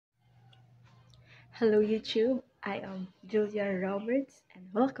Hello YouTube, I am Julia Roberts and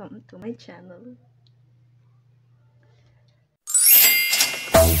welcome to my channel.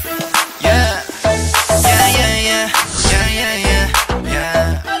 Yeah, yeah, yeah, yeah, yeah, yeah, yeah,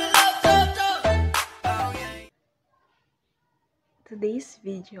 yeah. Today's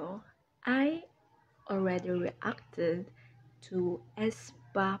video, I already reacted to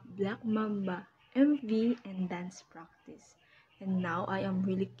Aespa Black Mamba MV and dance practice. And now I am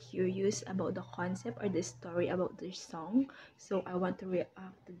really curious about the concept or the story about their song. So I want to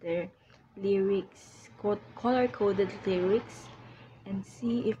react to their lyrics, color-coded lyrics, and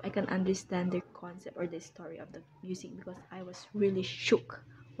see if I can understand their concept or the story of the music, because I was really shook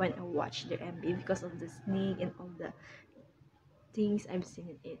when I watched their MV because of the snake and all the things I've seen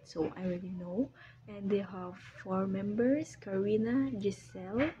in it. So I already know. And they have 4 members: Karina,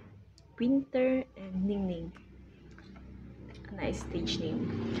 Giselle, Winter, and Ning Ning. A nice stage name.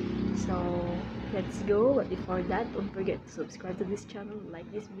 So let's go. But before that, don't forget to subscribe to this channel, like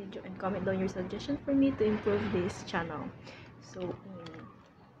this video, and comment down your suggestion for me to improve this channel. So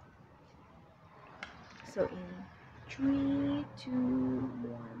in 3, 2,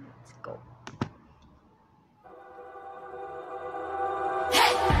 1, let's go.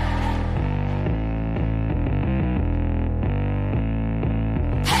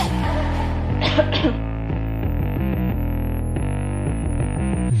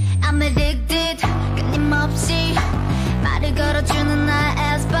 I'm addicted 끊임없이 말을 걸어주는 나의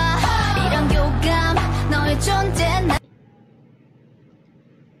Aespa 이런 교감 너의 존재.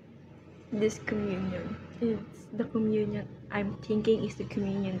 This communion, it's the communion I'm thinking is the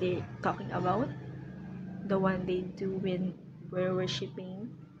communion they're talking about, the one they do when we're worshiping,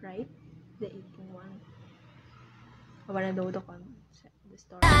 right? The 18 one. I wanna know the concept, the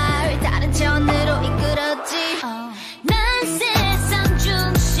story. 다른 차원으로 이끌었지. 난 세상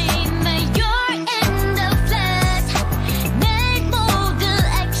중심에 you're in the flesh. 내 모든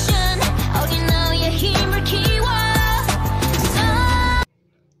action 어린 너의 힘을 키워.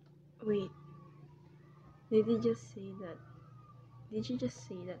 Wait, did you just say that? Did you just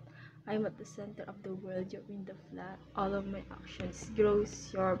say that I'm at the center of the world, you're in the flat, all of my actions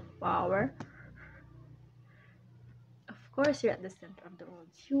grows your power? Of course you're at the center of the world.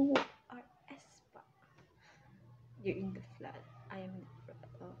 You are Aespa. You're in the flat. I am the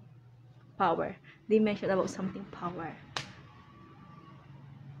power. They mentioned about something power.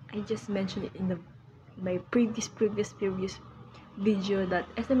 I just mentioned it in my previous video that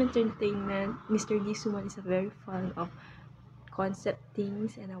SM Entertainment, Mr. Gisuman is a very fan of concept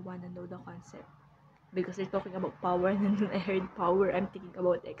things, and I want to know the concept because they're talking about power, and then when I heard power, I'm thinking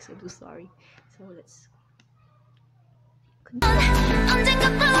about EXO. Sorry. So let's continue.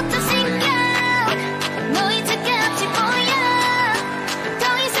 언젠가부터 생각 너희 차갑지 보여 더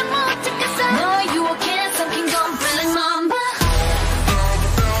이상 못 참겠어 너의 유혹에 섞인 건 Black Mamba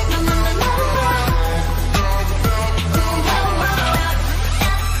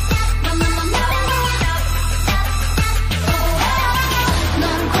넌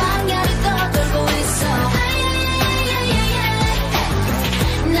광야를 떠돌고 있어.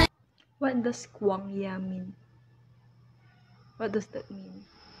 What does Kwangya mean? What does that mean?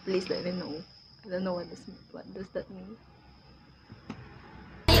 Please let me know. I don't know what does that mean.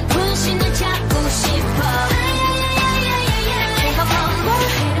 분신을 찾고 싶어.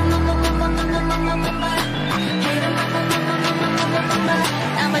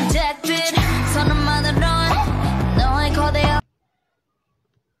 I'm addicted. 선언만으론 너의 거대한.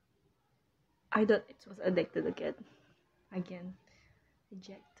 I thought it was addicted again.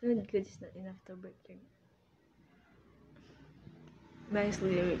 Rejected. Good is not enough to break your. Nice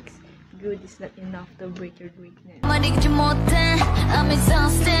lyrics. Good is not enough to break your greatness. 말이지 못해. I'm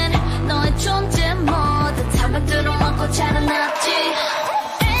exhausted. 너의 존재 모두 타박들어 먹고 자라났지.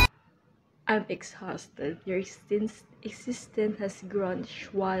 I'm exhausted. Your existence has grown,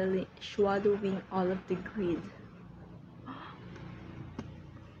 swallowing all of the greed.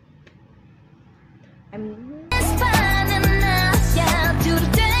 Aespa는 나야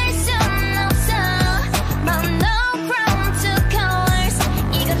두루될 순 없어. But no crown to colors.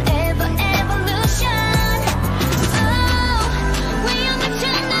 이건 evolution. Oh, 위험한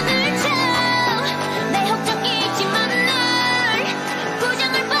눈을 쳐. 내 걱정이지만 널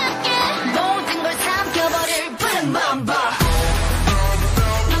부정을 받게 모든 걸 삼켜버릴 Black Mamba.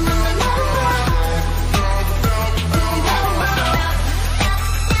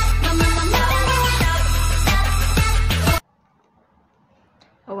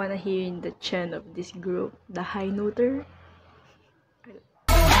 I wanna hear in the chant of this group, the high noter.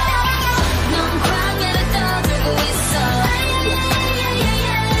 넌 광야를 떠돌고 있어.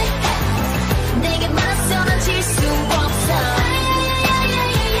 내게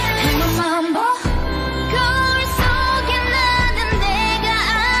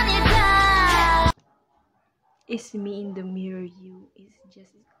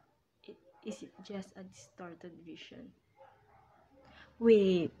just is it just a distorted vision?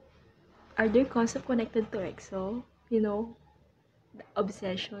 Wait, are their concepts connected to EXO? You know, the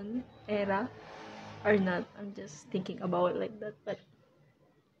obsession era or not? I'm just thinking about it like that, but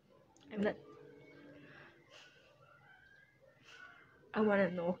I'm not. I wanna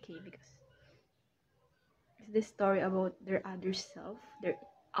know, okay, because is this story about their other self, their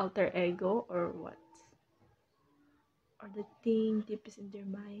alter ego, or what? Or the thing deepest in their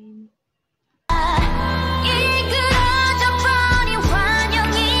mind? 이끌어져 버린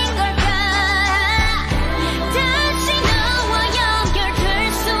환영인 걸까 다시 너와 연결될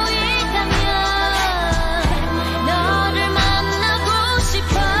수 있다면 너를 만나고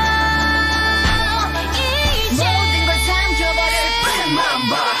싶어 이제 모든 걸 삼켜버릴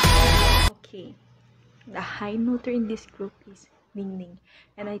Mamba. Okay, the high noter in this group is Ning Ning,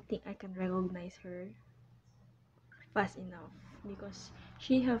 and I think I can recognize her fast enough because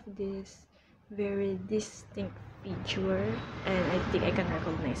she have this very distinct feature, and I think I can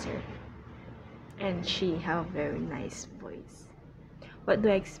recognize her. And she have very nice voice. What do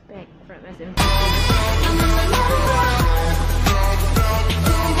I expect from SMP?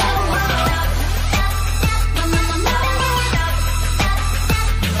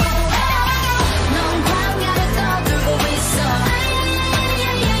 넌 광야를 떠들고 있어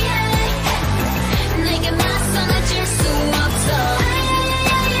내게 맞서질 수 없어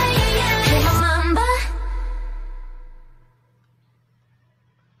Come on, Mamba.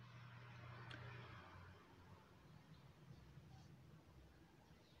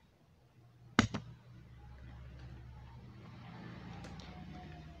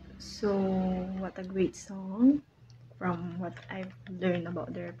 So, what a great song. From what I've learned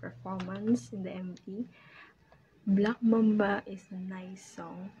about their performance in the MV, Black Mamba is a nice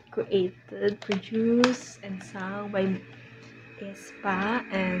song created, produced, and sung by Aespa.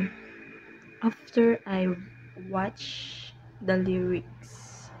 And after I watch the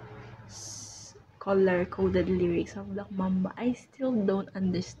lyrics, color-coded lyrics of Black Mamba, I still don't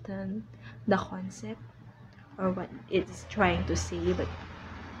understand the concept or what it's trying to say, but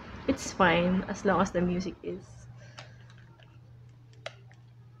it's fine as long as the music is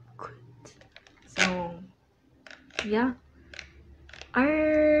good. So, yeah.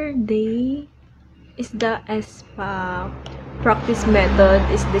 Is the ESPA practice method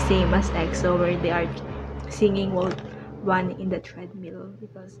is the same as EXO, where they are singing while running in the treadmill?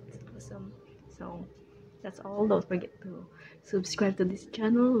 Because it's awesome. So, that's all. Don't forget to subscribe to this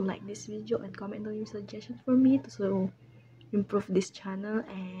channel, like this video, and comment on your suggestions for me to improve this channel.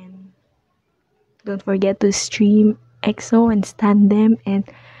 And don't forget to stream EXO and stand them, and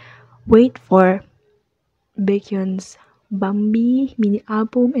wait for Baekhyun's Bambi mini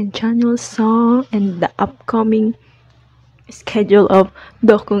album and channel song, and the upcoming schedule of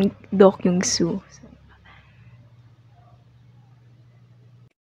Dokyung Soo.